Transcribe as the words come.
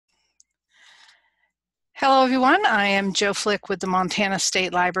Hello everyone, I am Jo Flick with the Montana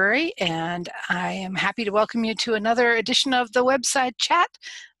State Library, and I am happy to welcome you to another edition of the Webside Chat.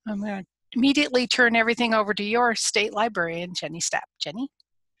 I'm going to immediately turn everything over to your state librarian, Jennie Stapp. Jennie?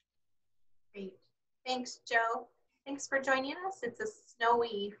 Great. Thanks, Jo. Thanks for joining us. It's a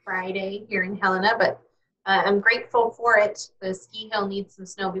snowy Friday here in Helena, but I'm grateful for it. The ski hill needs some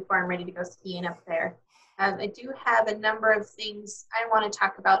snow before I'm ready to go skiing up there. I do have a number of things I want to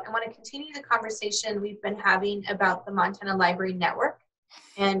talk about. I want to continue the conversation we've been having about the Montana Library Network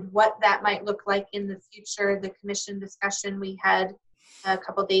and what that might look like in the future, the commission discussion we had a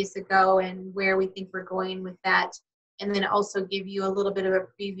couple days ago and where we think we're going with that, and then also give you a little bit of a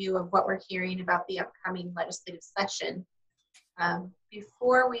preview of what we're hearing about the upcoming legislative session.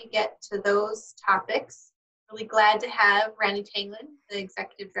 Before we get to those topics, really glad to have Randy Tanglin, the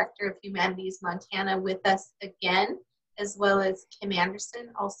Executive Director of Humanities Montana, with us again, as well as Kim Anderson,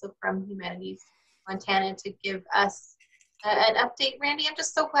 also from Humanities Montana, to give us an update. Randy, I'm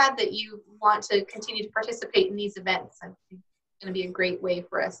just so glad that you want to continue to participate in these events. I think it's going to be a great way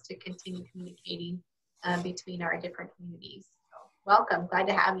for us to continue communicating between our different communities. So welcome, glad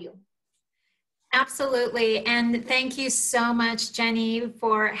to have you. Absolutely, and thank you so much, Jennie,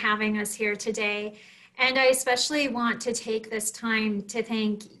 for having us here today. And I especially want to take this time to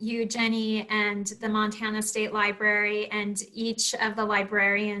thank you, Jennie, and the Montana State Library and each of the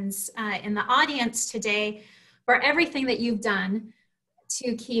librarians in the audience today for everything that you've done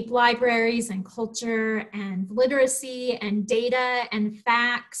to keep libraries and culture and literacy and data and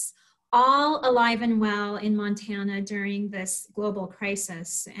facts all alive and well in Montana during this global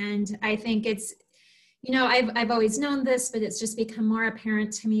crisis. And I think it's, you know, I've always known this, but it's just become more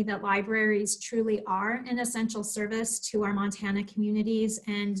apparent to me that libraries truly are an essential service to our Montana communities.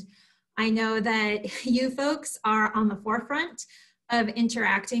 And I know that you folks are on the forefront of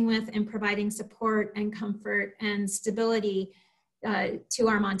interacting with and providing support and comfort and stability to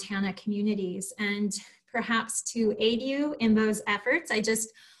our Montana communities. And perhaps to aid you in those efforts,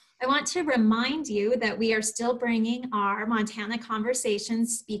 I want to remind you that we are still bringing our Montana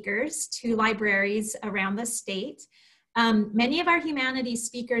Conversations speakers to libraries around the state. Many of our humanities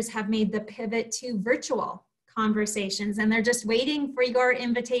speakers have made the pivot to virtual conversations, and they're just waiting for your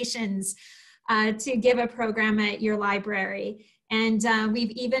invitations to give a program at your library. And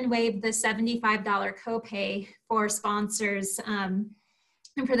we've even waived the $75 copay for sponsors and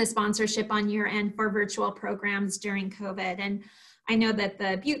for the sponsorship on your end for virtual programs during COVID. And I know that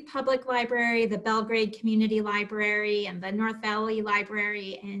the Butte Public Library, the Belgrade Community Library, and the North Valley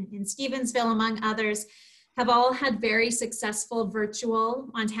Library in Stevensville, among others, have all had very successful virtual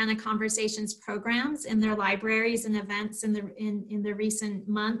Montana Conversations programs in their libraries and events in the recent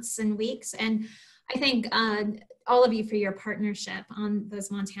months and weeks. And I thank all of you for your partnership on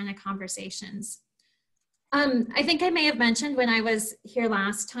those Montana Conversations. I think I may have mentioned when I was here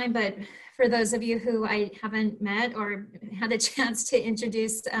last time, but for those of you who I haven't met or had a chance to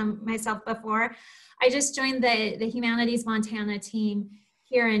introduce myself before, I just joined the Humanities Montana team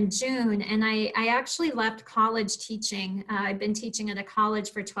here in June, and I actually left college teaching. I've been teaching at a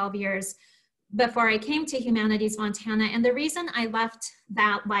college for 12 years before I came to Humanities Montana, and the reason I left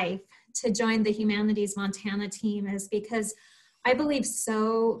that life to join the Humanities Montana team is because I believe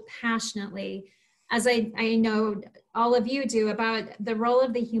so passionately, as I know all of you do, about the role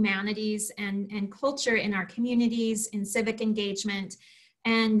of the humanities and culture in our communities, in civic engagement,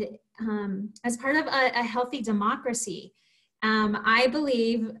 and as part of a healthy democracy. I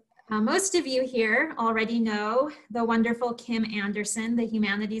believe most of you here already know the wonderful Kim Anderson, the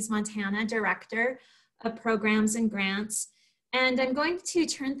Humanities Montana Director of Programs and Grants. And I'm going to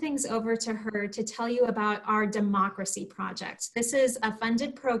turn things over to her to tell you about our Democracy Project. This is a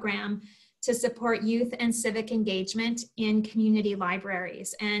funded program to support youth and civic engagement in community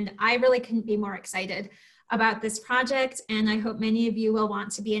libraries. And I really couldn't be more excited about this project, and I hope many of you will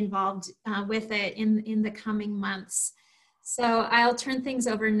want to be involved with it in the coming months. So I'll turn things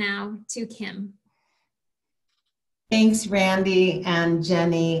over now to Kim. Thanks, Randy and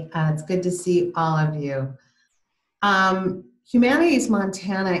Jennie. It's good to see all of you. Humanities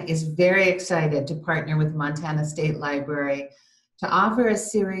Montana is very excited to partner with Montana State Library to offer a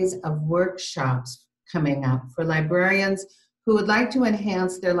series of workshops coming up for librarians who would like to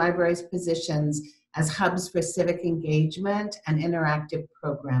enhance their library's positions as hubs for civic engagement and interactive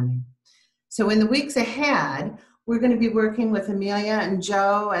programming. So in the weeks ahead, we're going to be working with Amelia and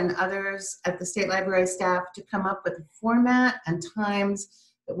Joe and others at the State Library staff to come up with a format and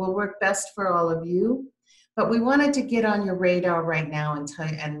times that will work best for all of you. But we wanted to get on your radar right now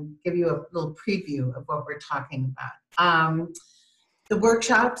and give you a little preview of what we're talking about. The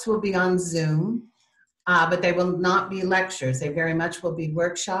workshops will be on Zoom. but they will not be lectures. They very much will be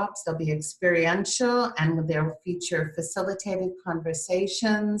workshops. They'll be experiential, and they'll feature facilitated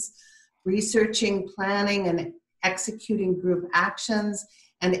conversations, researching, planning, and executing group actions,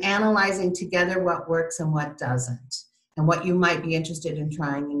 and analyzing together what works and what doesn't, and what you might be interested in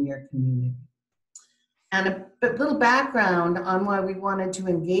trying in your community. And a little background on why we wanted to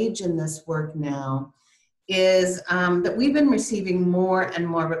engage in this work now is that we've been receiving more and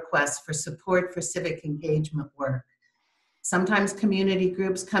more requests for support for civic engagement work. Sometimes community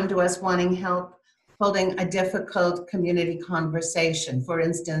groups come to us wanting help holding a difficult community conversation. For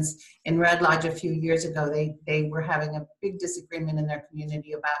instance, in Red Lodge a few years ago, they were having a big disagreement in their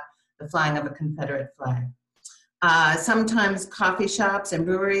community about the flying of a Confederate flag. Sometimes coffee shops and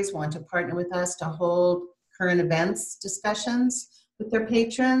breweries want to partner with us to hold current events discussions with their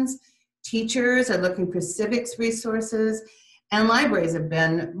patrons. Teachers are looking for civics resources, and libraries have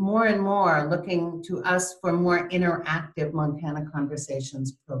been more and more looking to us for more interactive Montana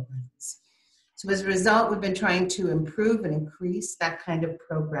Conversations programs. So as a result, we've been trying to improve and increase that kind of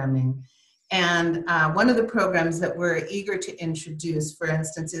programming. And one of the programs that we're eager to introduce, for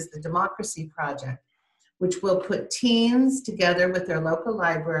instance, is the Democracy Project, which will put teens together with their local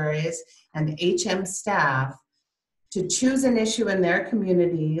libraries and HM staff to choose an issue in their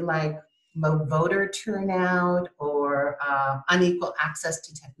community, like low voter turnout or unequal access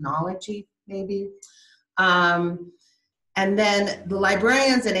to technology, maybe. And then the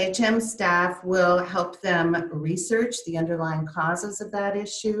librarians and HM staff will help them research the underlying causes of that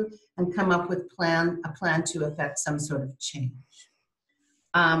issue and come up with a plan to effect some sort of change.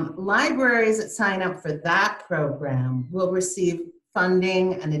 Libraries that sign up for that program will receive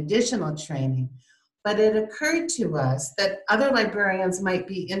funding and additional training, but it occurred to us that other librarians might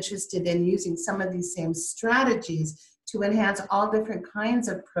be interested in using some of these same strategies to enhance all different kinds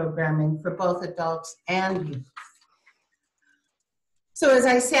of programming for both adults and youth. So as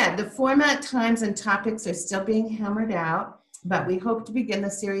I said, the format, times, and topics are still being hammered out, but we hope to begin the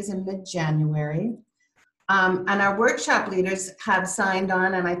series in mid-January. And our workshop leaders have signed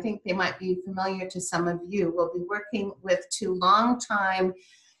on, and I think they might be familiar to some of you. We'll be working with two longtime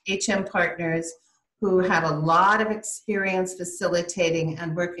HM partners who have a lot of experience facilitating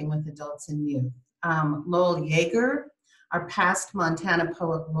and working with adults and youth. Lowell Yeager, our past Montana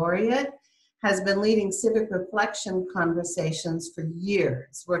Poet Laureate, has been leading civic reflection conversations for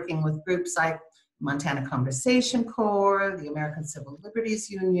years, working with groups like Montana Conversation Corps, the American Civil Liberties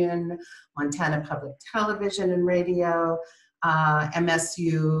Union, Montana Public Television and Radio,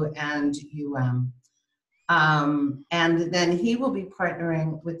 MSU, and UM. And then he will be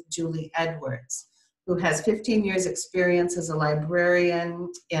partnering with Julie Edwards, who has 15 years experience as a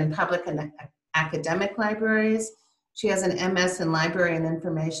librarian in public and academic libraries. She has an MS in Library and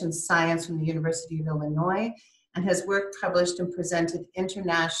Information Science from the University of Illinois and has worked, published, and presented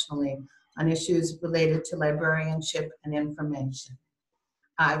internationally on issues related to librarianship and information.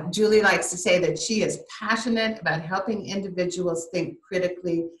 Julie likes to say that she is passionate about helping individuals think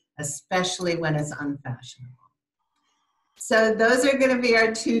critically, especially when it's unfashionable. So those are going to be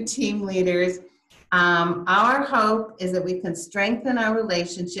our two team leaders. Our hope is that we can strengthen our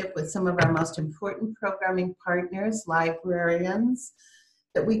relationship with some of our most important programming partners, librarians,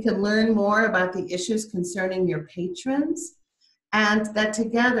 that we can learn more about the issues concerning your patrons, and that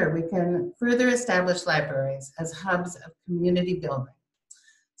together we can further establish libraries as hubs of community building.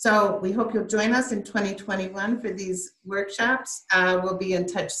 So we hope you'll join us in 2021 for these workshops. We'll be in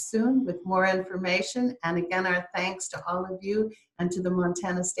touch soon with more information. And again, our thanks to all of you and to the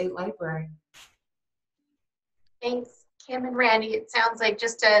Montana State Library. Thanks, Kim and Randy. It sounds like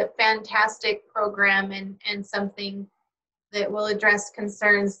just a fantastic program and something that will address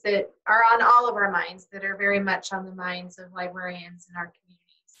concerns that are on all of our minds, that are very much on the minds of librarians in our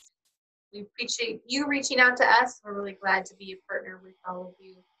communities. We appreciate you reaching out to us. We're really glad to be a partner with all of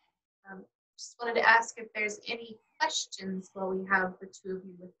you. Just wanted to ask if there's any questions while we have the two of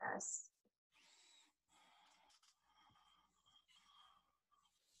you with us.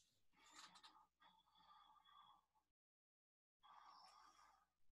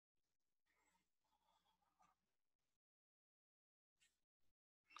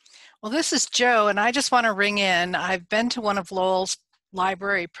 Well, this is Joe, and I just want to ring in. I've been to one of Lowell's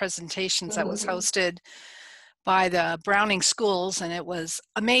library presentations that was hosted by the Browning schools, and it was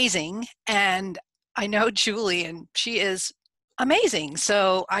amazing. And I know Julie, and she is amazing.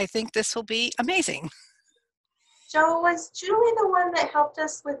 So I think this will be amazing. Joe, was Julie the one that helped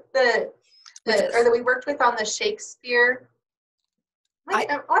us with or that we worked with on the Shakespeare? What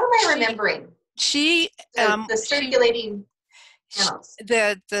am I remembering? The circulating. panels?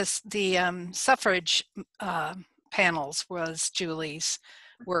 The suffrage panels was Julie's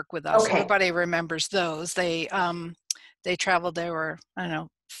work with us. Okay. Everybody remembers those. They traveled. There were, I don't know,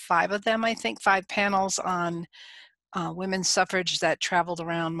 5 of them, I think, 5 panels on women's suffrage that traveled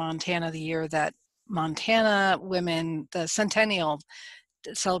around Montana the year that Montana women, the centennial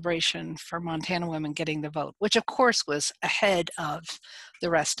celebration for Montana women getting the vote, which of course was ahead of the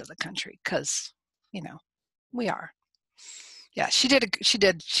rest of the country because, you know, we are. Yeah, she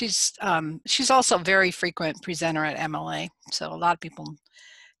did. She's also a very frequent presenter at MLA, so a lot of people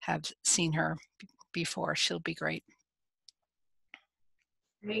have seen her before. She'll be great.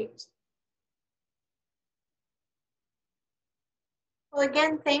 Great. Well,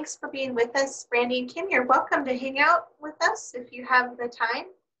 again, thanks for being with us, Brandy and Kim. You're welcome to hang out with us if you have the time.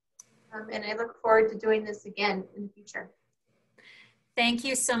 And I look forward to doing this again in the future. Thank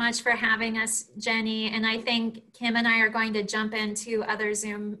you so much for having us, Jenny. And I think Kim and I are going to jump into other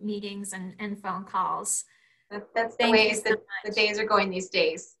Zoom meetings and phone calls. That's the way the days are going these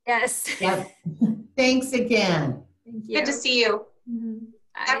days. Yes. Yep. Thanks again. Thank you. Good to see you. Mm-hmm.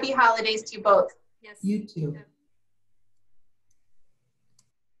 Happy holidays to you both. Yes. You too.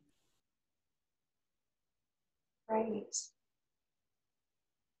 Right.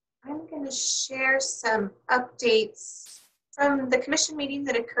 I'm going to share some updates from the commission meeting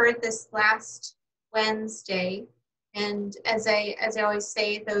that occurred this last Wednesday. And as I always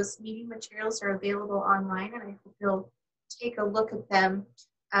say, those meeting materials are available online, and I hope you'll take a look at them.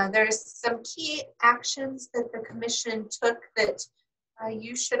 There's some key actions that the commission took that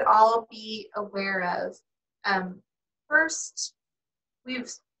you should all be aware of. First, we've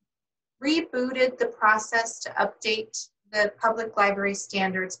rebooted the process to update the public library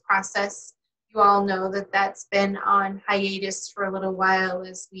standards process. You all know that that's been on hiatus for a little while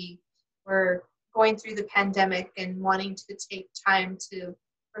as we were going through the pandemic and wanting to take time to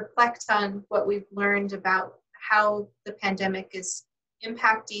reflect on what we've learned about how the pandemic is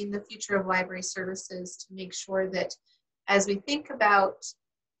impacting the future of library services, to make sure that as we think about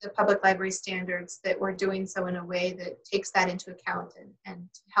the public library standards, that we're doing so in a way that takes that into account and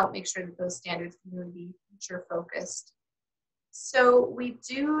help make sure that those standards can really be future focused. So we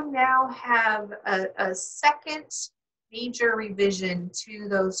do now have a second major revision to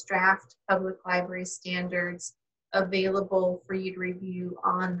those draft public library standards available for you to review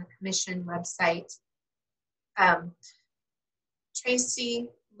on the commission website. Tracy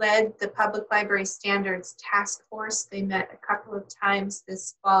led the Public Library Standards Task Force. They met a couple of times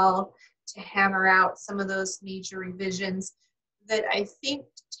this fall to hammer out some of those major revisions that I think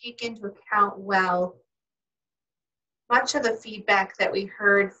take into account well much of the feedback that we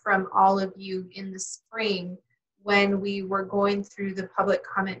heard from all of you in the spring when we were going through the public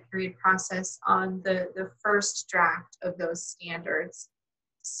comment period process on the first draft of those standards.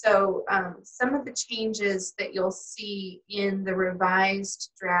 So some of the changes that you'll see in the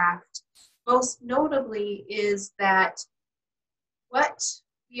revised draft, most notably, is that what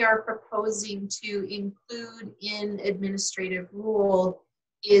we are proposing to include in administrative rule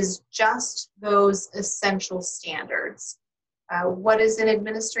is just those essential standards. What is an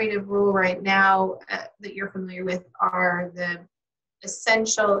administrative rule right now that you're familiar with are the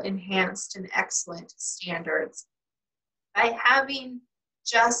essential, enhanced, and excellent standards. By having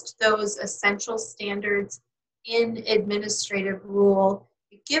just those essential standards in administrative rule,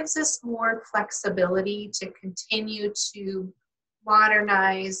 it gives us more flexibility to continue to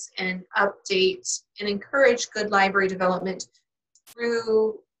modernize and update and encourage good library development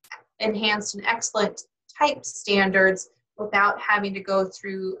through enhanced and excellent type standards without having to go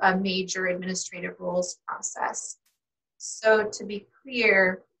through a major administrative rules process. So to be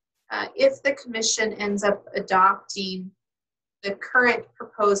clear, if the commission ends up adopting the current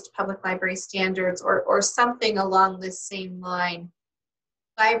proposed public library standards or something along this same line,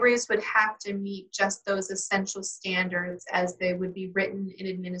 libraries would have to meet just those essential standards as they would be written in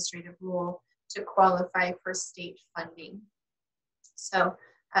administrative rule to qualify for state funding. So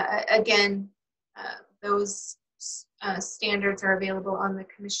again, those standards are available on the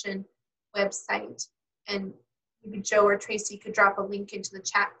commission website, and maybe Joe or Tracy could drop a link into the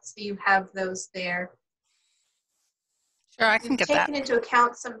chat so you have those there. Sure, I can get that. We've taken into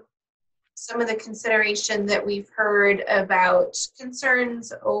account some of the consideration that we've heard about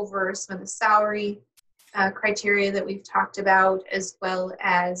concerns over some of the salary criteria that we've talked about, as well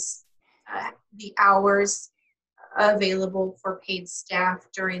as the hours available for paid staff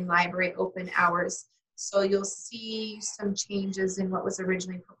during library open hours. So you'll see some changes in what was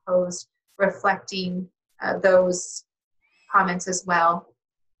originally proposed reflecting those comments as well.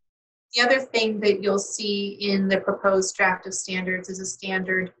 The other thing that you'll see in the proposed draft of standards is a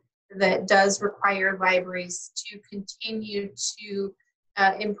standard that does require libraries to continue to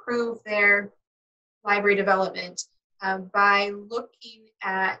improve their library development by looking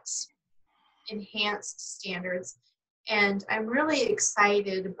at enhanced standards. And I'm really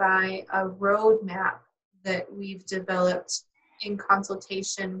excited by a roadmap that we've developed in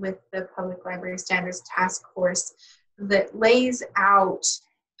consultation with the Public Library Standards Task Force that lays out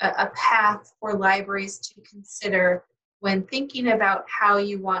a path for libraries to consider when thinking about how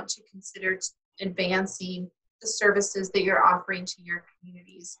you want to consider advancing the services that you're offering to your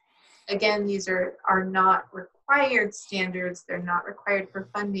communities. Again, these are not required standards, they're not required for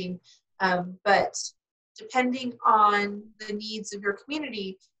funding, but depending on the needs of your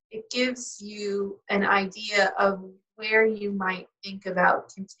community, it gives you an idea of where you might think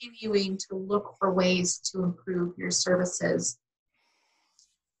about continuing to look for ways to improve your services.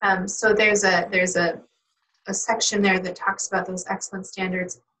 So there's a section there that talks about those excellent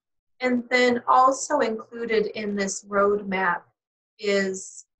standards. And then also included in this roadmap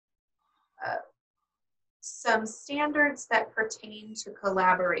is some standards that pertain to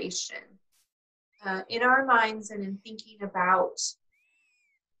collaboration. In our minds and in thinking about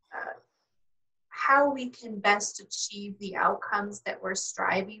how we can best achieve the outcomes that we're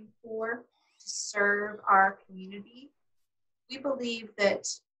striving for to serve our community, we believe that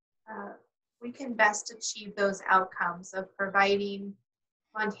we can best achieve those outcomes of providing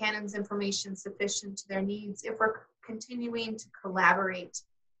Montanans information sufficient to their needs if we're continuing to collaborate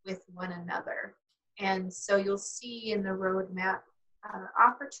with one another. And so you'll see in the roadmap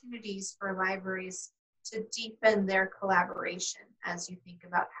opportunities for libraries to deepen their collaboration as you think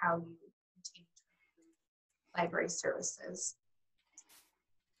about how you continue to improve library services.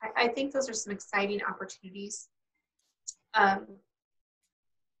 I think those are some exciting opportunities.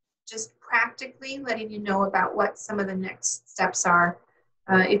 Just practically letting you know about what some of the next steps are.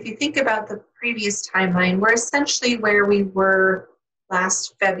 If you think about the previous timeline, we're essentially where we were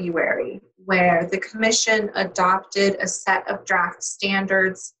last February, where the Commission adopted a set of draft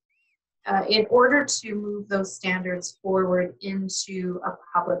standards in order to move those standards forward into a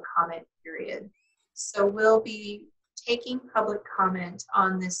public comment period. So we'll be taking public comment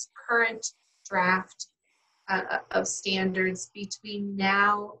on this current draft of standards between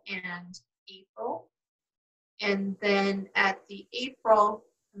now and April. And then at the April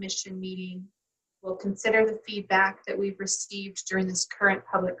Commission meeting, we'll consider the feedback that we've received during this current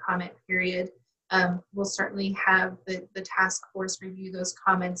public comment period. We'll certainly have the task force review those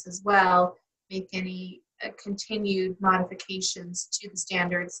comments as well, make any continued modifications to the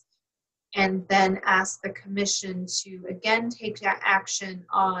standards, and then ask the Commission to again take action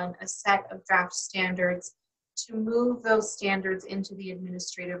on a set of draft standards to move those standards into the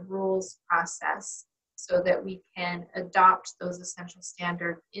administrative rules process so that we can adopt those essential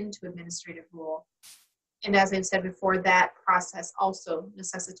standards into administrative rule. And as I've said before, that process also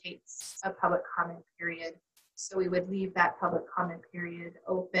necessitates a public comment period. So we would leave that public comment period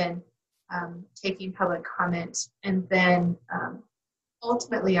open, taking public comment, and then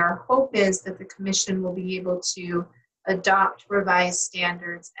ultimately our hope is that the Commission will be able to adopt revised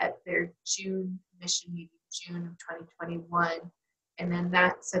standards at their June Commission meeting, June of 2021. And then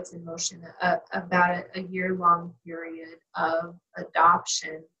that sets in motion about a year-long period of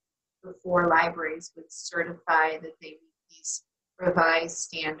adoption before libraries would certify that they meet these revised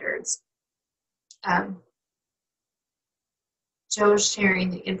standards. Joe's sharing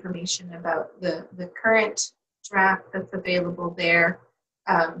the information about the current draft that's available there.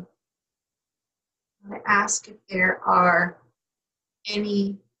 I'm going to ask if there are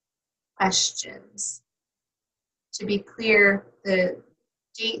any questions. To be clear, the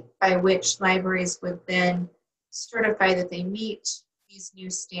date by which libraries would then certify that they meet these new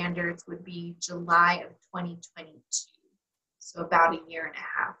standards would be July of 2022, so about a year and a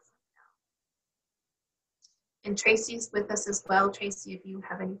half from now. And Tracy's with us as well. Tracy, if you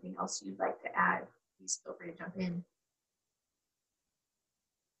have anything else you'd like to add, please feel free to jump in.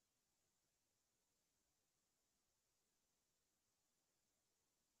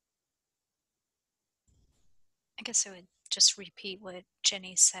 I guess I would just repeat what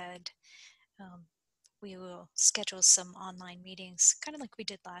Jenny said. We will schedule some online meetings, kind of like we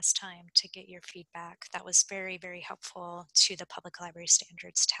did last time, to get your feedback. That was very, very helpful to the Public Library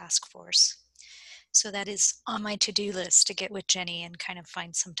Standards Task Force. So that is on my to-do list, to get with Jenny and kind of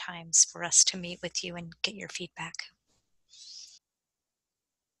find some times for us to meet with you and get your feedback.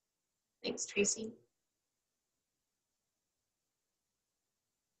 Thanks, Tracy.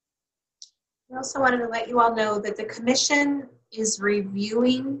 I also wanted to let you all know that the Commission is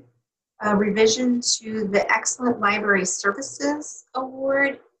reviewing a revision to the Excellent Library Services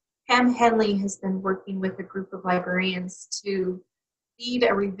Award. Pam Henley has been working with a group of librarians to lead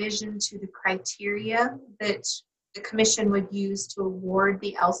a revision to the criteria that the commission would use to award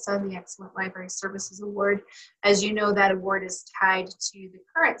the ELSA, the Excellent Library Services Award. As you know, that award is tied to the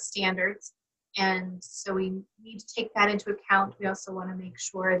current standards, and so we need to take that into account. We also want to make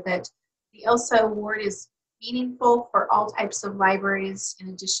sure that the ELSA award is meaningful for all types of libraries in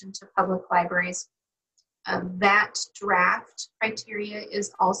addition to public libraries. That draft criteria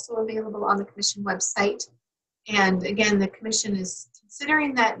is also available on the commission website. And again, the commission is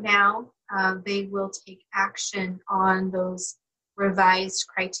considering that now. They will take action on those revised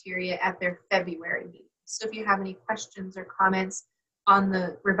criteria at their February meeting. So if you have any questions or comments on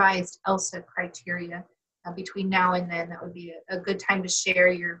the revised ELSA criteria between now and then, that would be a good time to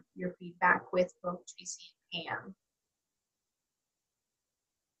share your feedback with both Tracy and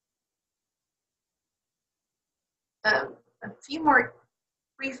Pam. A few more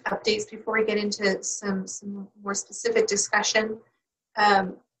brief updates before we get into some more specific discussion.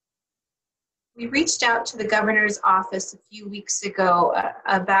 We reached out to the governor's office a few weeks ago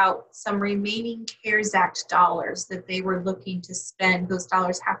about some remaining CARES Act dollars that they were looking to spend. Those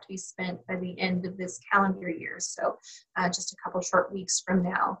dollars have to be spent by the end of this calendar year, so just a couple short weeks from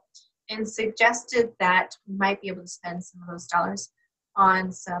now, and suggested that we might be able to spend some of those dollars on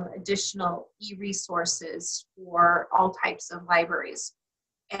some additional e-resources for all types of libraries.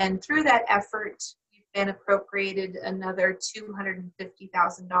 And through that effort, we've been appropriated another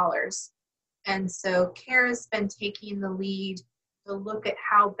 $250,000. And so CARE has been taking the lead to look at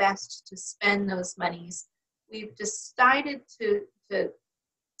how best to spend those monies. We've decided to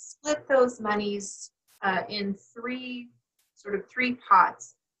split those monies in three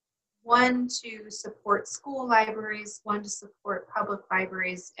pots. One to support school libraries, one to support public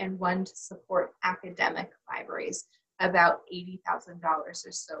libraries, and one to support academic libraries, about $80,000 or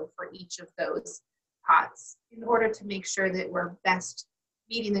so for each of those pots, in order to make sure that we're best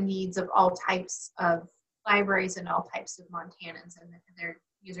meeting the needs of all types of libraries and all types of Montanans and their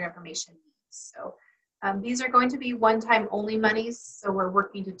user information needs. So these are going to be one-time only monies, so we're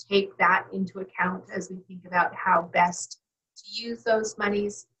working to take that into account as we think about how best to use those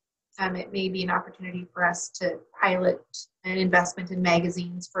monies. It may be an opportunity for us to pilot an investment in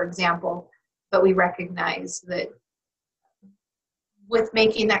magazines, for example, but we recognize that with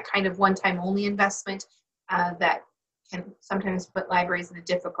making that kind of one-time only investment, that can sometimes put libraries in a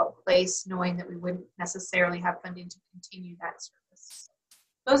difficult place, knowing that we wouldn't necessarily have funding to continue that service.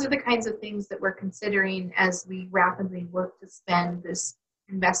 Those are the kinds of things that we're considering as we rapidly work to spend this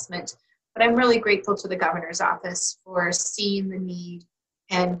investment. But I'm really grateful to the governor's office for seeing the need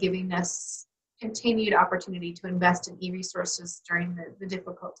and giving us continued opportunity to invest in e-resources during the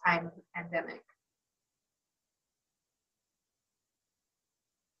difficult time of the pandemic.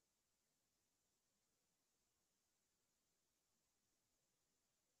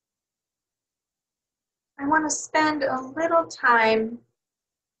 I want to spend a little time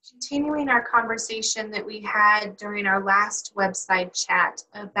continuing our conversation that we had during our last website chat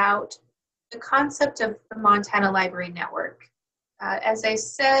about the concept of the Montana Library Network. As I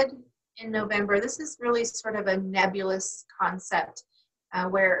said in November, this is really sort of a nebulous concept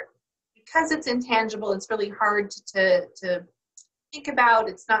where, because it's intangible, it's really hard to think about.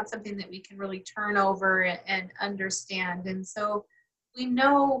 It's not something that we can really turn over and understand. And so we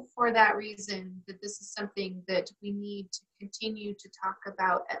know for that reason that this is something that we need to continue to talk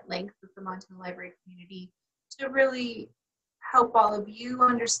about at length with the Montana library community to really help all of you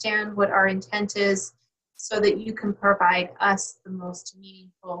understand what our intent is so that you can provide us the most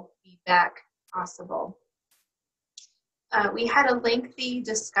meaningful feedback possible. We had a lengthy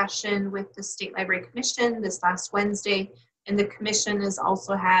discussion with the State Library Commission this last Wednesday, and the Commission has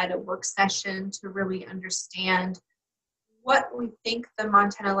also had a work session to really understand what we think the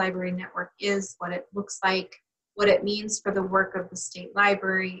Montana Library Network is, what it looks like, what it means for the work of the State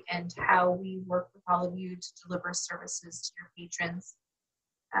Library, and how we work with all of you to deliver services to your patrons.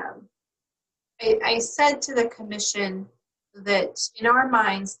 I said to the Commission that in our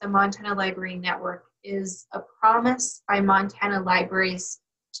minds, the Montana Library Network is a promise by Montana libraries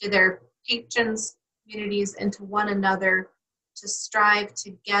to their patrons, communities, and to one another to strive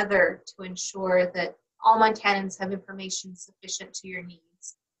together to ensure that all Montanans have information sufficient to your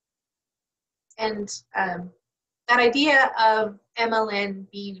needs. And that idea of MLN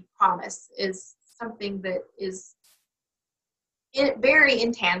being a promise is something that is very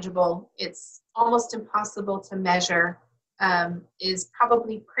intangible. It's almost impossible to measure, is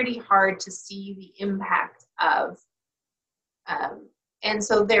probably pretty hard to see the impact of And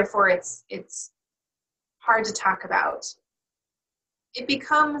so therefore it's hard to talk about. It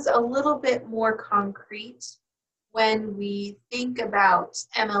becomes a little bit more concrete when we think about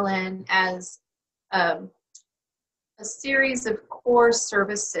MLN as a series of core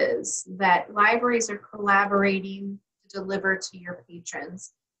services that libraries are collaborating to deliver to your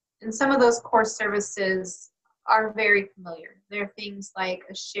patrons. And some of those core services are very familiar. They're things like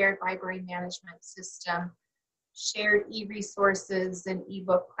a shared library management system, shared e-resources and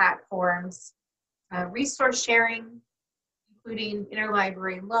e-book platforms, resource sharing, including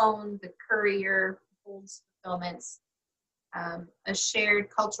interlibrary loan, the courier, holds fulfillments, a shared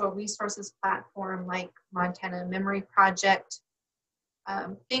cultural resources platform like Montana Memory Project,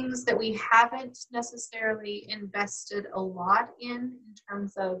 things that we haven't necessarily invested a lot in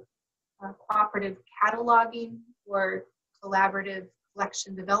terms of cooperative cataloging or collaborative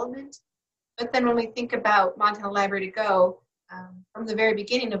collection development. But then when we think about Montana Library to Go, from the very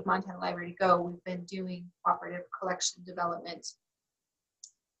beginning of Montana Library to Go, we've been doing cooperative collection development.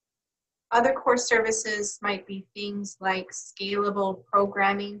 Other core services might be things like scalable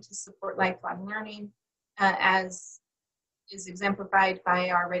programming to support lifelong learning, as is exemplified by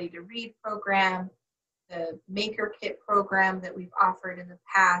our Ready to Read program, the Maker Kit program that we've offered in the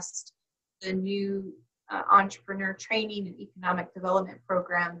past, the new entrepreneur training and economic development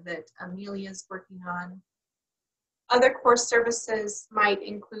program that Amelia is working on. Other core services might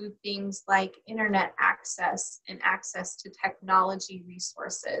include things like internet access and access to technology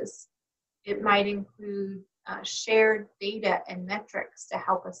resources. It might include shared data and metrics to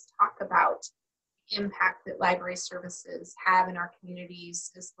help us talk about the impact that library services have in our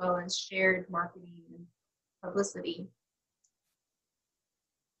communities, as well as shared marketing and publicity.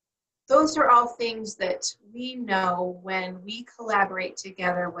 Those are all things that we know when we collaborate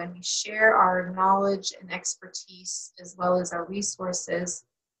together, when we share our knowledge and expertise, as well as our resources,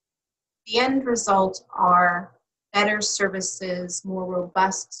 the end result are better services, more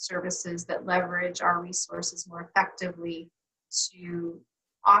robust services that leverage our resources more effectively to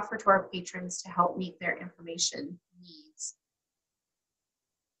offer to our patrons to help meet their information needs.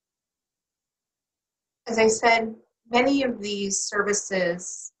 As I said, many of these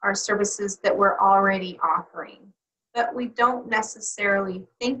services are services that we're already offering, but we don't necessarily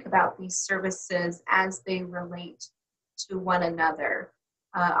think about these services as they relate to one another.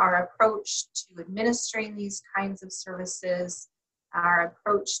 Our approach to administering these kinds of services, our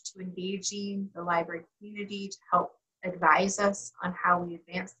approach to engaging the library community to help advise us on how we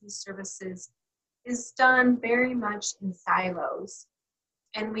advance these services is done very much in silos.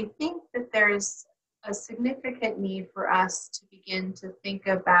 And we think that there's a significant need for us to begin to think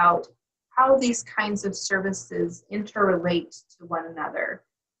about how these kinds of services interrelate to one another,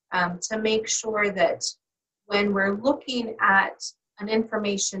 to make sure that when we're looking at an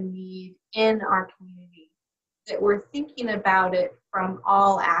information need in our community, that we're thinking about it from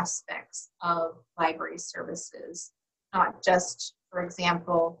all aspects of library services, not just, for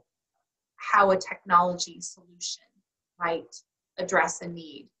example, how a technology solution might address a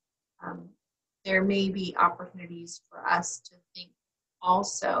need. There may be opportunities for us to think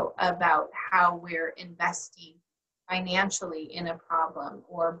also about how we're investing financially in a problem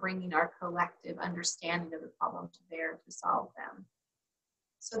or bringing our collective understanding of the problem to bear to solve them.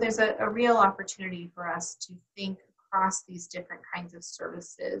 So there's a real opportunity for us to think across these different kinds of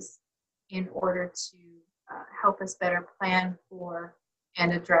services in order to help us better plan for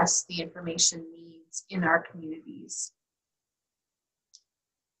and address the information needs in our communities.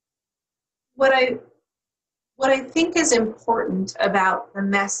 What I think is important about the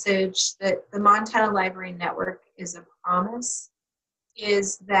message that the Montana Library Network is a promise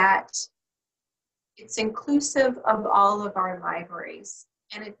is that it's inclusive of all of our libraries,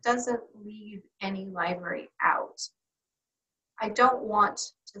 and it doesn't leave any library out. I don't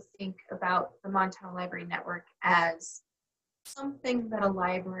want to think about the Montana Library Network as something that a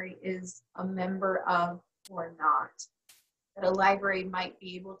library is a member of or not, that a library might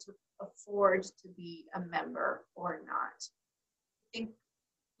be able to afford to be a member or not. I think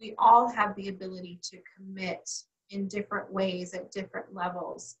we all have the ability to commit in different ways at different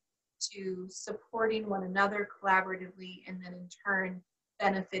levels to supporting one another collaboratively and then in turn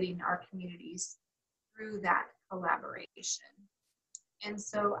benefiting our communities through that collaboration. And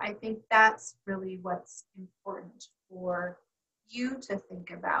so I think that's really what's important for you to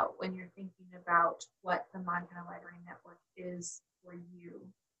think about when you're thinking about what the Montana Library Network is for you.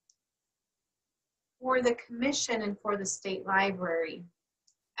 For the Commission and for the State Library,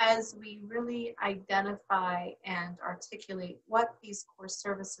 as we really identify and articulate what these core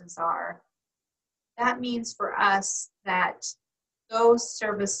services are, that means for us that those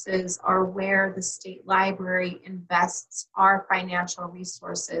services are where the state library invests our financial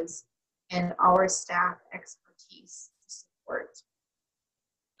resources and our staff expertise to support.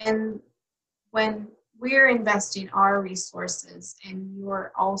 And when we're investing our resources and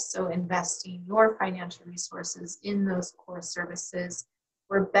you're also investing your financial resources in those core services,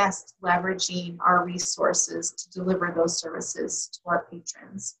 we're best leveraging our resources to deliver those services to our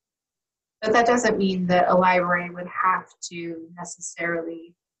patrons. But that doesn't mean that a library would have to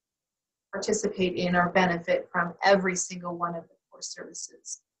necessarily participate in or benefit from every single one of the core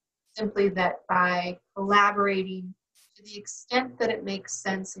services. Simply that by collaborating to the extent that it makes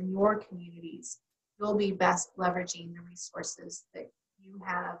sense in your communities, you'll be best leveraging the resources that you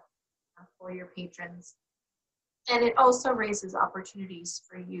have for your patrons. And it also raises opportunities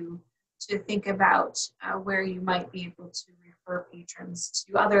for you to think about where you might be able to refer patrons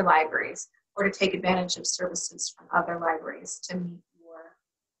to other libraries or to take advantage of services from other libraries to meet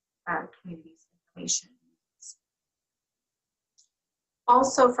your community's information needs.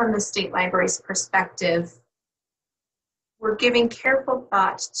 Also, from the state library's perspective, we're giving careful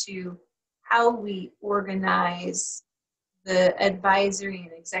thought to how we organize the advisory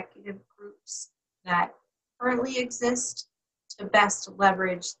and executive groups that currently exist to best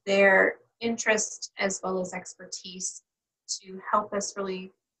leverage their interest as well as expertise to help us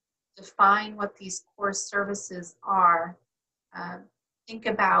really define what these core services are, think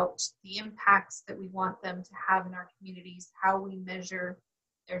about the impacts that we want them to have in our communities, how we measure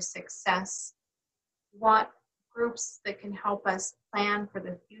their success. We want groups that can help us plan for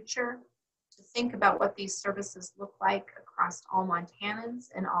the future, to think about what these services look like across all Montanans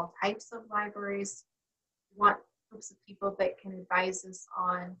and all types of libraries. We want groups of people that can advise us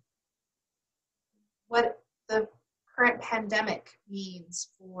on what the current pandemic means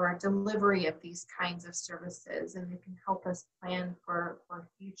for delivery of these kinds of services, and they can help us plan for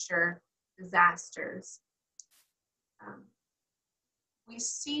future disasters. We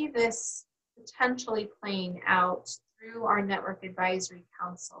see this potentially playing out through our Network Advisory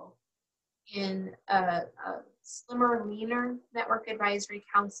Council in a slimmer, leaner Network Advisory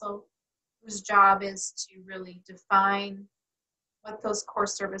Council whose job is to really define what those core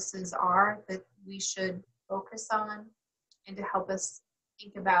services are that we should focus on and to help us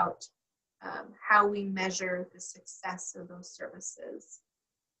think about how we measure the success of those services.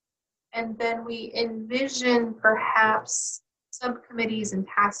 And then we envision perhaps subcommittees and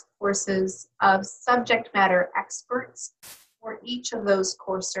task forces of subject matter experts for each of those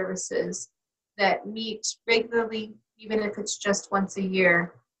core services that meet regularly, even if it's just once a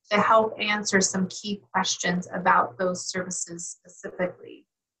year, to help answer some key questions about those services specifically,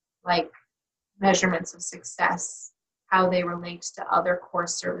 like measurements of success, how they relate to other core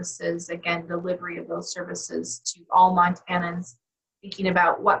services, again, delivery of those services to all Montanans, thinking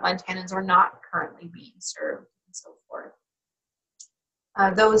about what Montanans are not currently being served, and so forth.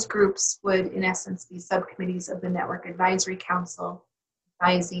 Those groups would, in essence, be subcommittees of the Network Advisory Council,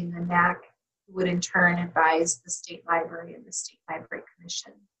 advising the NAC, who would in turn advise the State Library and the State Library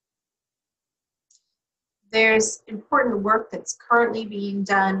Commission. There's important work that's currently being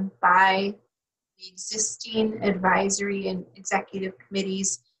done by the existing advisory and executive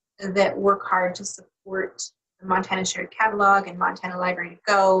committees that work hard to support the Montana Shared Catalog and Montana Library to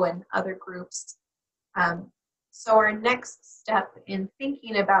Go and other groups. So our next step in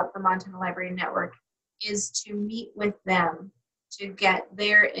thinking about the Montana Library Network is to meet with them to get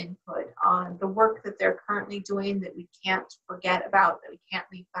their input on the work that they're currently doing that we can't forget about, that we can't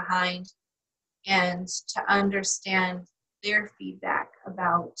leave behind, and to understand their feedback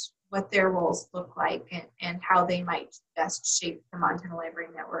about what their roles look like and how they might best shape the Montana Library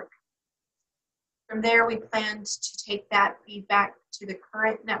Network. From there, we planned to take that feedback to the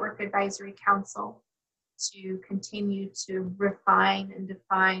current Network Advisory Council to continue to refine and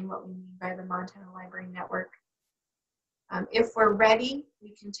define what we mean by the Montana Library Network. If we're ready,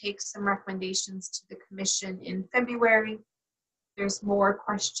 we can take some recommendations to the Commission in February. There's more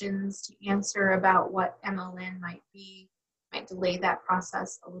questions to answer about what MLN might be, might delay that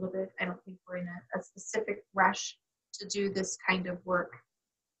process a little bit. I don't think we're in a specific rush to do this kind of work.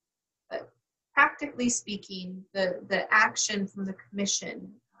 But practically speaking, the action from the Commission,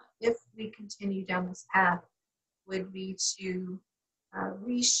 if we continue down this path, would be to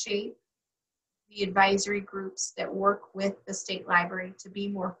reshape the advisory groups that work with the State Library to be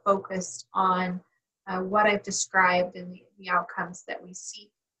more focused on what I've described and the outcomes that we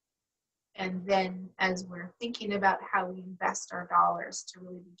seek. And then as we're thinking about how we invest our dollars, to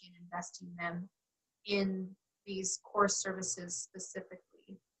really begin investing them in these core services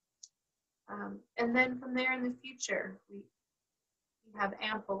specifically. And then from there in the future, we have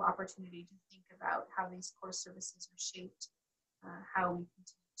ample opportunity to think about how these core services are shaped, how we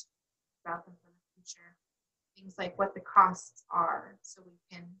continue to think about them for the future. Things like what the costs are, so we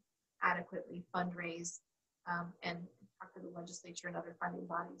can adequately fundraise and talk to the legislature and other funding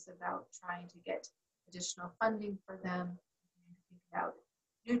bodies about trying to get additional funding for them, and think about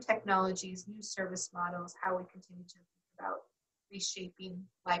new technologies, new service models, how we continue to think about reshaping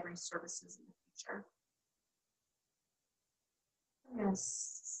library services in the future. I'm going to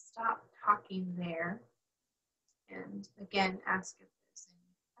stop talking there and again ask if there's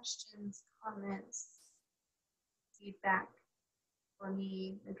any questions, comments, feedback for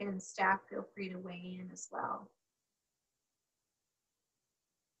me. Again, staff, feel free to weigh in as well.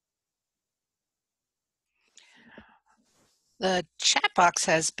 The chat box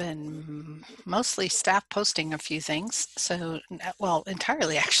has been mostly staff posting a few things, so, well,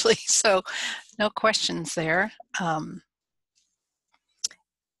 entirely actually, so no questions there.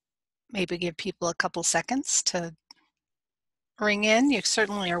 Maybe give people a couple seconds to ring in. You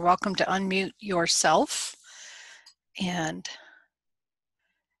certainly are welcome to unmute yourself and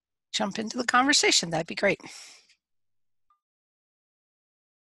jump into the conversation. That'd be great.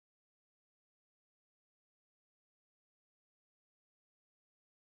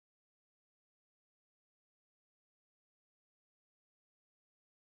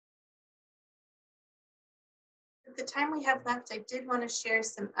 At the time we have left, I did want to share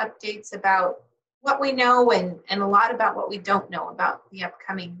some updates about what we know and a lot about what we don't know about the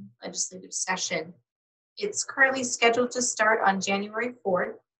upcoming legislative session. It's currently scheduled to start on January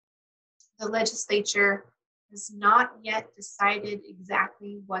 4th. The legislature has not yet decided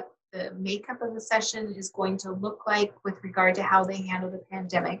exactly what the makeup of the session is going to look like with regard to how they handle the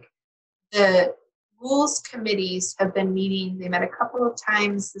pandemic. The rules committees have been meeting. They met a couple of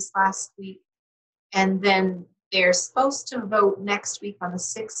times this last week, and then they're supposed to vote next week on the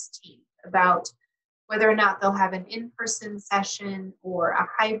 16th about whether or not they'll have an in-person session or a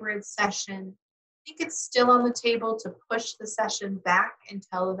hybrid session. I think it's still on the table to push the session back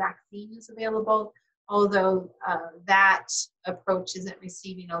until a vaccine is available, although that approach isn't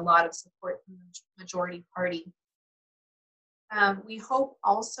receiving a lot of support from the majority party. We hope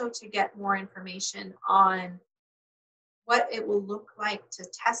also to get more information on what it will look like to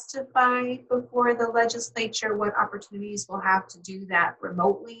testify before the legislature, what opportunities we'll have to do that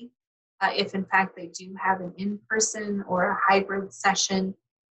remotely, if in fact they do have an in-person or a hybrid session.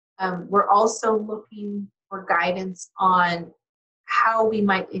 We're also looking for guidance on how we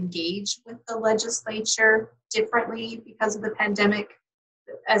might engage with the legislature differently because of the pandemic.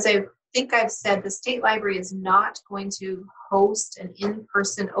 As I think I've said, the state library is not going to host an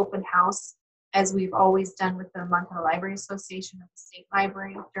in-person open house as we've always done with the Montana Library Association of the State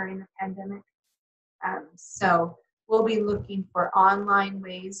Library during the pandemic. So we'll be looking for online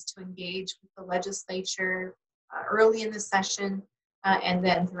ways to engage with the legislature early in the session, and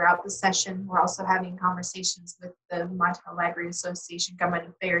then throughout the session. We're also having conversations with the Montana Library Association Government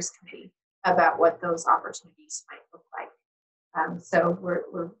Affairs Committee about what those opportunities might look like. So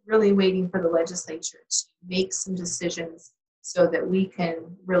we're really waiting for the legislature to make some decisions so that we can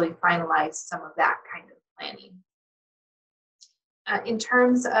really finalize some of that kind of planning. In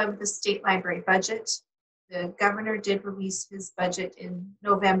terms of the state library budget, the governor did release his budget in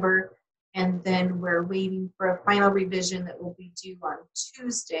November, and then we're waiting for a final revision that will be due on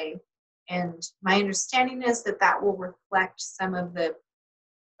Tuesday. And my understanding is that that will reflect some of the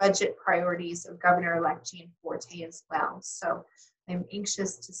budget priorities of Governor-elect Gianforte as well. So I'm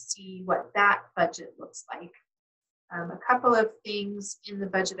anxious to see what that budget looks like. A couple of things in the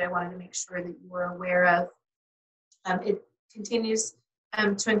budget I wanted to make sure that you were aware of. It continues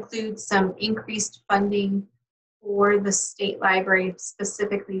to include some increased funding for the state library,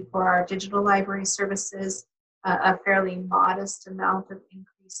 specifically for our digital library services, a fairly modest amount of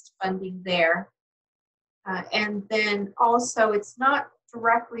increased funding there. And then also, it's not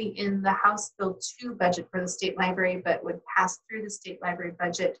directly in the House Bill 2 budget for the state library, but would pass through the state library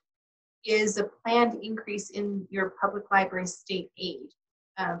budget, is a planned increase in your public library state aid.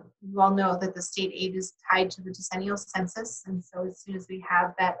 You all know that the state aid is tied to the decennial census, and so as soon as we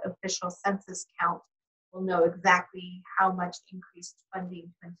have that official census count, we'll know exactly how much increased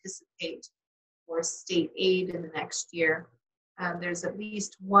funding to anticipate for state aid in the next year. There's at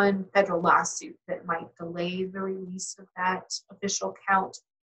least one federal lawsuit that might delay the release of that official count.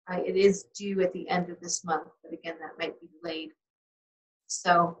 It is due at the end of this month, but again, that might be delayed.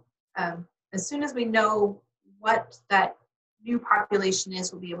 So as soon as we know what that new population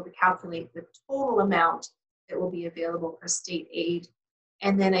is, we'll be able to calculate the total amount that will be available for state aid.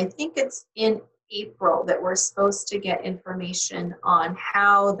 And then I think it's in April that we're supposed to get information on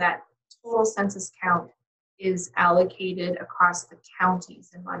how that total census count is allocated across the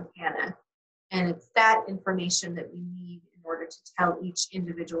counties in Montana. And it's that information that we need in order to tell each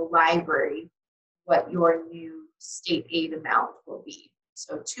individual library what your new state aid amount will be.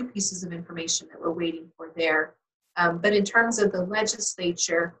 So 2 pieces of information that we're waiting for there. But in terms of the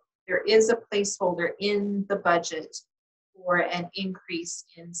legislature, there is a placeholder in the budget for an increase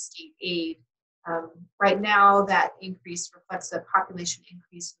in state aid. Right now, that increase reflects a population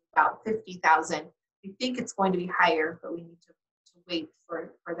increase of about 50,000. We think it's going to be higher, but we need to wait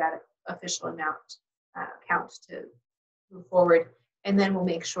for that official amount count to move forward. And then we'll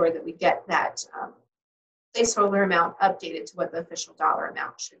make sure that we get that placeholder amount updated to what the official dollar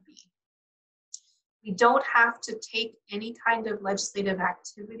amount should be. We don't have to take any kind of legislative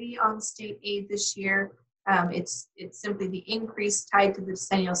activity on state aid this year. It's simply the increase tied to the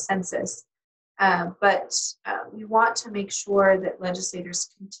decennial census. But we want to make sure that legislators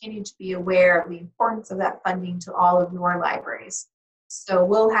continue to be aware of the importance of that funding to all of your libraries. So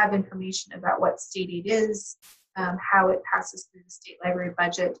we'll have information about what state aid is, how it passes through the state library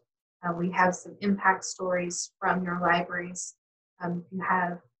budget. We have some impact stories from your libraries. You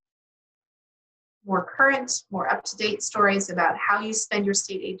have more current, more up-to-date stories about how you spend your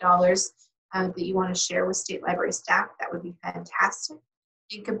state aid dollars that you want to share with state library staff. That would be fantastic.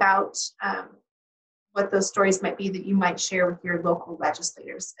 Think about what those stories might be that you might share with your local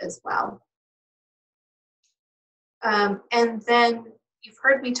legislators as well. And then you've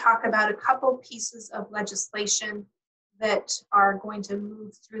heard me talk about a couple pieces of legislation that are going to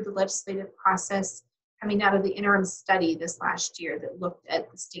move through the legislative process coming out of the interim study this last year that looked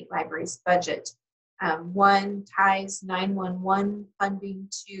at the state library's budget. One ties 911 funding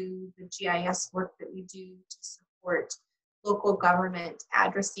to the GIS work that we do to support local government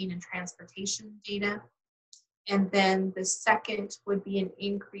addressing and transportation data. And then the second would be an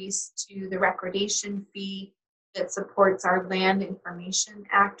increase to the recordation fee that supports our Land Information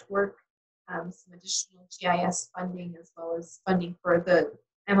Act work, some additional GIS funding, as well as funding for the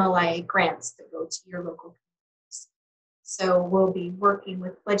MLIA grants that go to your local communities. So we'll be working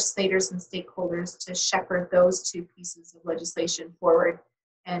with legislators and stakeholders to shepherd those 2 pieces of legislation forward.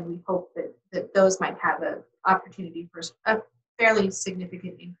 And we hope that those might have an opportunity for a fairly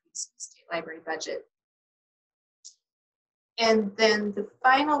significant increase in the state library budget. And then the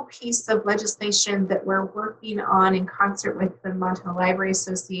final piece of legislation that we're working on in concert with the Montana Library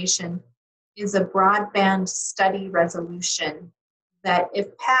Association is a broadband study resolution that,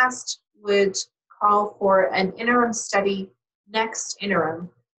 if passed, would call for an interim study next interim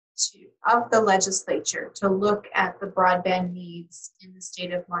of the legislature to look at the broadband needs in the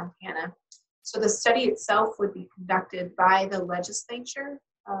state of Montana. So the study itself would be conducted by the legislature.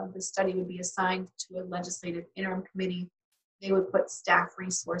 The study would be assigned to a legislative interim committee. They would put staff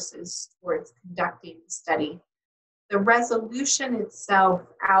resources towards conducting the study. The resolution itself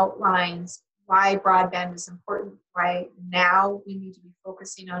outlines why broadband is important, why now we need to be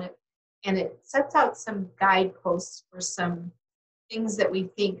focusing on it, and it sets out some guideposts for some things that we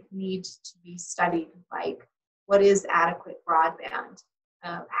think need to be studied, like what is adequate broadband?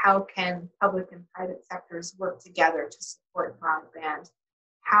 How can public and private sectors work together to support broadband?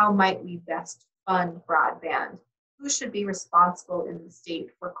 How might we best fund broadband? Who should be responsible in the state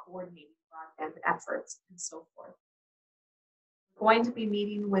for coordinating broadband efforts, and so forth. We're going to be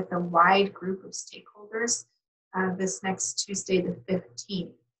meeting with a wide group of stakeholders this next Tuesday, the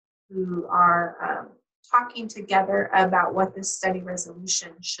 15th, who are talking together about what this study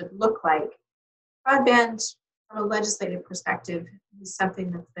resolution should look like. Broadband, from a legislative perspective, is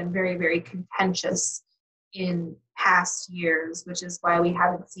something that's been very, very contentious in past years, which is why we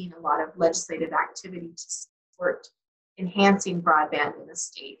haven't seen a lot of legislative activity to support enhancing broadband in the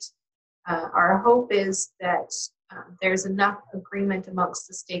state. Our hope is that there's enough agreement amongst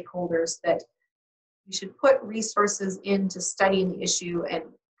the stakeholders that we should put resources into studying the issue and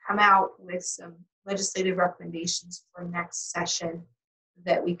come out with some legislative recommendations for next session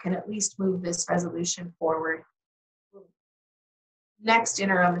that we can at least move this resolution forward. Next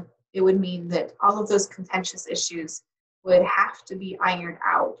interim, it would mean that all of those contentious issues would have to be ironed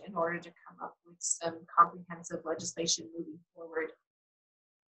out in order to come up with some comprehensive legislation moving forward.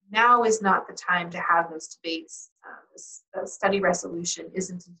 Now is not the time to have those debates. The study resolution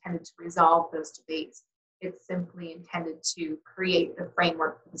isn't intended to resolve those debates. It's simply intended to create the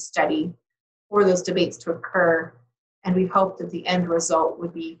framework for the study for those debates to occur. And we hope that the end result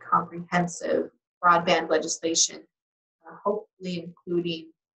would be comprehensive broadband legislation, hopefully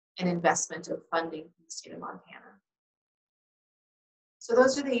including an investment of funding from the state of Montana. So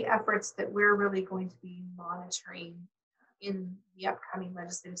those are the efforts that we're really going to be monitoring in the upcoming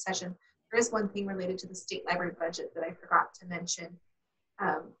legislative session. There is one thing related to the state library budget that I forgot to mention.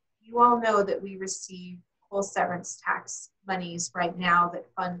 You all know that we receive whole severance tax monies right now that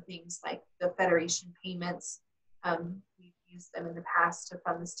fund things like the Federation payments. We've used them in the past to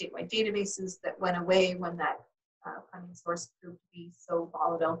fund the statewide databases that went away when that funding source proved to be so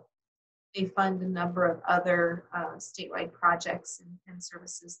volatile. They fund a number of other statewide projects and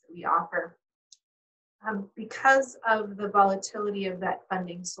services that we offer. Because of the volatility of that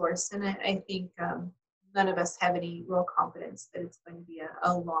funding source, and I think none of us have any real confidence that it's going to be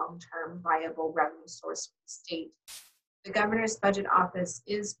a long-term viable revenue source for the state. The Governor's Budget Office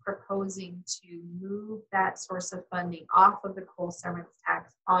is proposing to move that source of funding off of the coal severance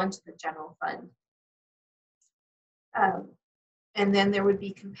tax onto the general fund. And then there would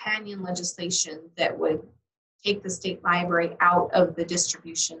be companion legislation that would take the state library out of the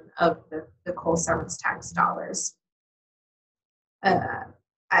distribution of the coal severance tax dollars.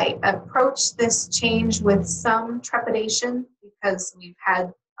 I approached this change with some trepidation because we've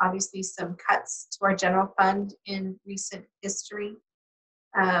had obviously some cuts to our general fund in recent history.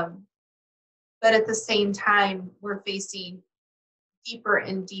 But at the same time, we're facing deeper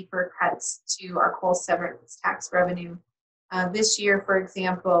and deeper cuts to our coal severance tax revenue. This year, for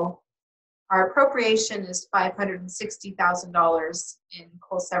example, our appropriation is $560,000 in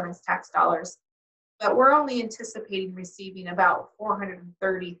coal severance tax dollars, but we're only anticipating receiving about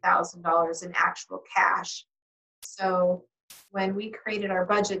 $430,000 in actual cash. So when we created our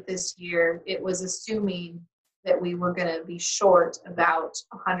budget this year, it was assuming that we were going to be short about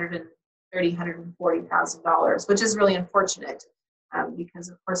 $130,000, $140,000, which is really unfortunate because,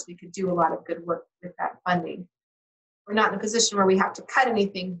 of course, we could do a lot of good work with that funding. We're not in a position where we have to cut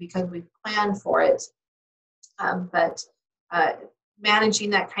anything because we've planned for it, but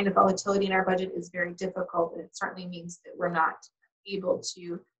managing that kind of volatility in our budget is very difficult, and it certainly means that we're not able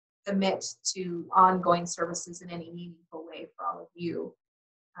to commit to ongoing services in any meaningful way for all of you.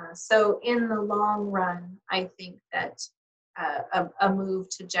 So in the long run, I think that a move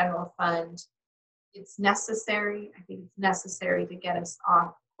to general fund, it's necessary. I think it's necessary to get us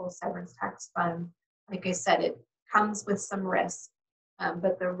off coal severance tax fund. Like I said, it comes with some risk,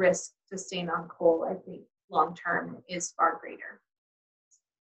 but the risk to staying on coal, I think, long-term is far greater.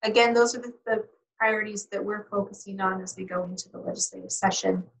 Again, those are the priorities that we're focusing on as we go into the legislative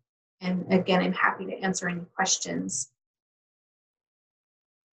session. And again, I'm happy to answer any questions.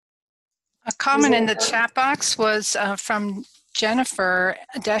 A comment in the chat box was from Jennifer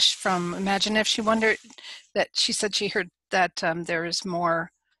Desch from Imagine If. She wondered that she said she heard that there is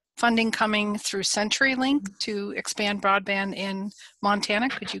more funding coming through CenturyLink to expand broadband in Montana.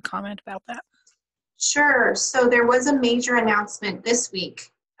 Could you comment about that? Sure. So there was a major announcement this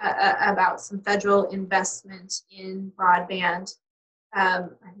week about some federal investment in broadband. I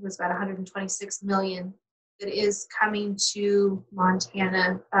think it was about $126 million that is coming to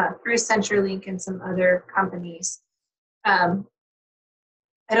Montana through CenturyLink and some other companies.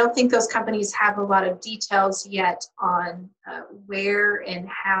 I don't think those companies have a lot of details yet on where and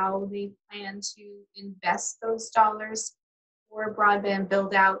how they plan to invest those dollars for broadband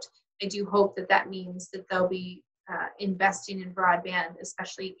build out. I do hope that that means that they'll be investing in broadband,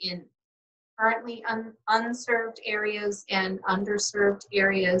 especially in currently unserved areas and underserved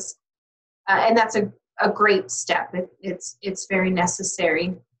areas. And that's a great step. It's very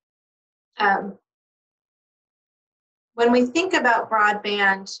necessary. When we think about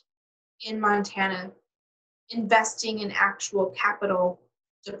broadband in Montana, investing in actual capital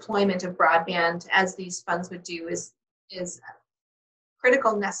deployment of broadband, as these funds would do, is a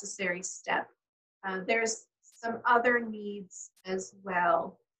critical, necessary step. There's some other needs as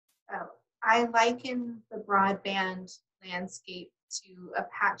well. I liken the broadband landscape to a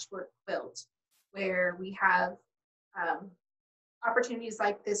patchwork quilt, where we have opportunities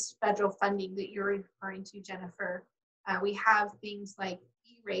like this federal funding that you're referring to, Jennifer. We have things like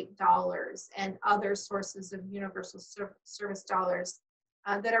E-rate dollars and other sources of universal service dollars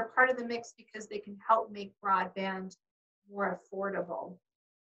that are part of the mix because they can help make broadband more affordable.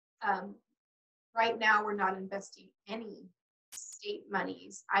 Right now, we're not investing any state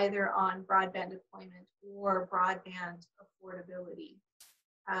monies either on broadband deployment or broadband affordability.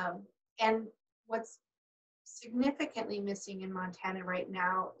 And what's significantly missing in Montana right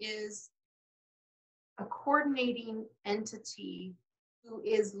now is a coordinating entity who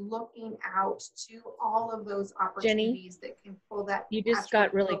is looking out to all of those opportunities Jennie, that can pull that. You just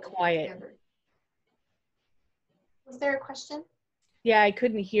got really quiet. Together. Was there a question? Yeah, I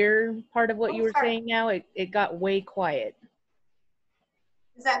couldn't hear part of what you were saying now. It got way quiet.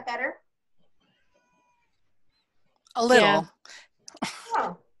 Is that better? A little.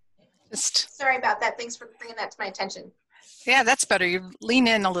 Oh, Just, sorry about that. Thanks for bringing that to my attention. yeah, that's better. You lean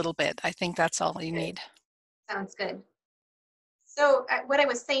in a little bit. I think that's all you need. Sounds good. So what I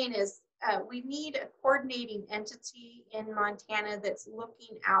was saying is we need a coordinating entity in Montana that's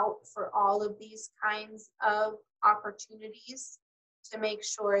looking out for all of these kinds of opportunities to make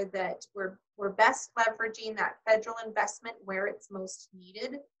sure that we're best leveraging that federal investment where it's most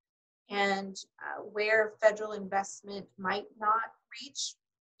needed, and where federal investment might not reach,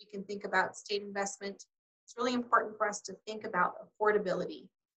 we can think about state investment. It's really important for us to think about affordability.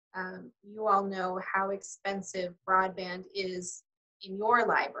 You all know how expensive broadband is in your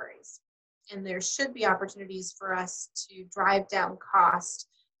libraries, and there should be opportunities for us to drive down cost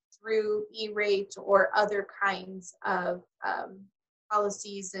through E-rate or other kinds of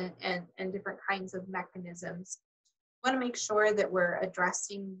policies and different kinds of mechanisms. We want to make sure that we're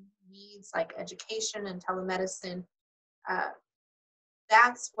addressing needs like education and telemedicine.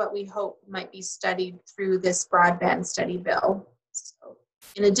 That's what we hope might be studied through this broadband study bill. So,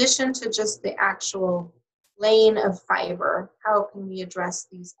 in addition to just the actual laying of fiber, how can we address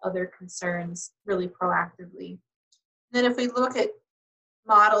these other concerns really proactively? And then if we look at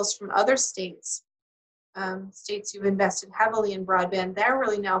models from other states, states who've invested heavily in broadband, they're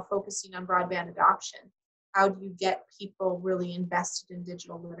really now focusing on broadband adoption. How do you get people really invested in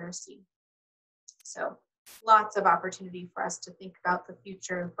digital literacy? So lots of opportunity for us to think about the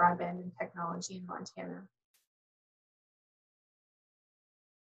future of broadband and technology in Montana.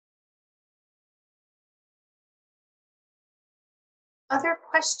 Other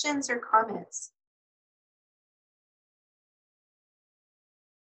questions or comments?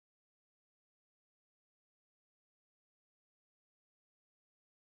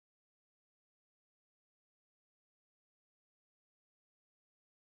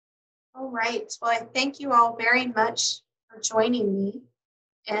 All right, well, I thank you all very much for joining me,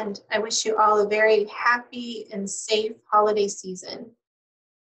 and I wish you all a very happy and safe holiday season.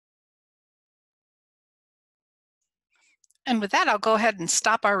 And with that, I'll go ahead and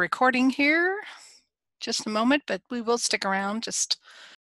stop our recording here. Just a moment, but we will stick around just